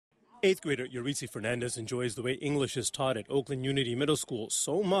Eighth grader Yurisi Fernandez enjoys the way English is taught at Oakland Unity Middle School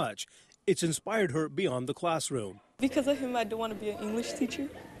so much, it's inspired her beyond the classroom. Because of him, I do want to be an English teacher,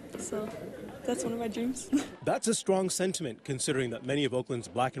 so that's one of my dreams. That's a strong sentiment, considering that many of Oakland's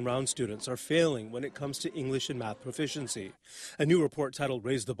black and brown students are failing when it comes to English and math proficiency. A new report titled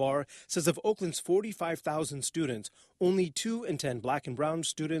Raise the Bar says of Oakland's 45,000 students, only 2 in 10 black and brown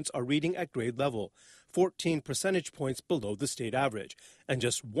students are reading at grade level, 14 percentage points below the state average, and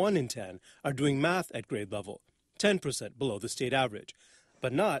just 1 in 10 are doing math at grade level, 10% below the state average,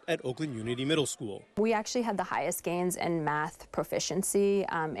 but not at Oakland Unity Middle School. We actually had the highest gains in math proficiency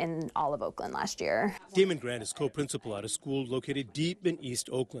in all of Oakland last year. Damon Grant is co-principal at a school located deep in East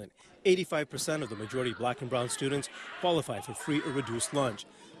Oakland. 85% of the majority black and brown students qualify for free or reduced lunch.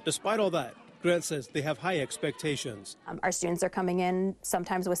 Despite all that, Grant says they have high expectations. Our students are coming in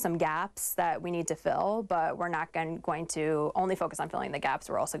sometimes with some gaps that we need to fill, but we're not going to only focus on filling the gaps.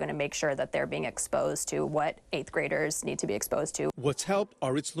 We're also going to make sure that they're being exposed to what 8th graders need to be exposed to. What's helped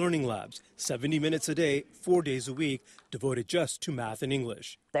are its learning labs, 70 minutes a day, 4 days a week, devoted just to math and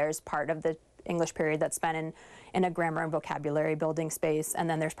English. There's part of the English period that's spent in a grammar and vocabulary building space, and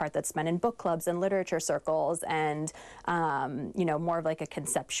then there's part that's spent in book clubs and literature circles and more of like a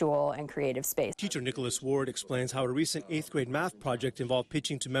conceptual and creative space. Teacher Nicholas Ward explains how a recent 8th grade math project involved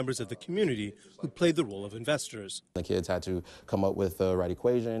pitching to members of the community who played the role of investors. The kids had to come up with the right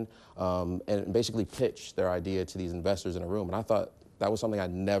equation and basically pitch their idea to these investors in a room, and I thought that was something I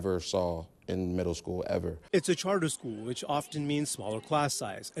never saw in middle school ever. It's a charter school, which often means smaller class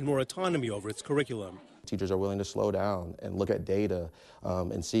size and more autonomy over its curriculum. Teachers are willing to slow down and look at data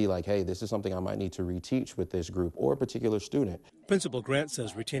and see like, hey, this is something I might need to reteach with this group or a particular student. Principal Grant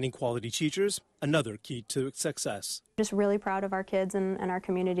says retaining quality teachers, another key to success. Just really proud of our kids and our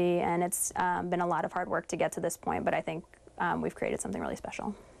community, and it's been a lot of hard work to get to this point, but I think we've created something really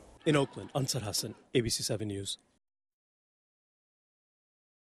special. In Oakland, Ansar Hassan, ABC 7 News.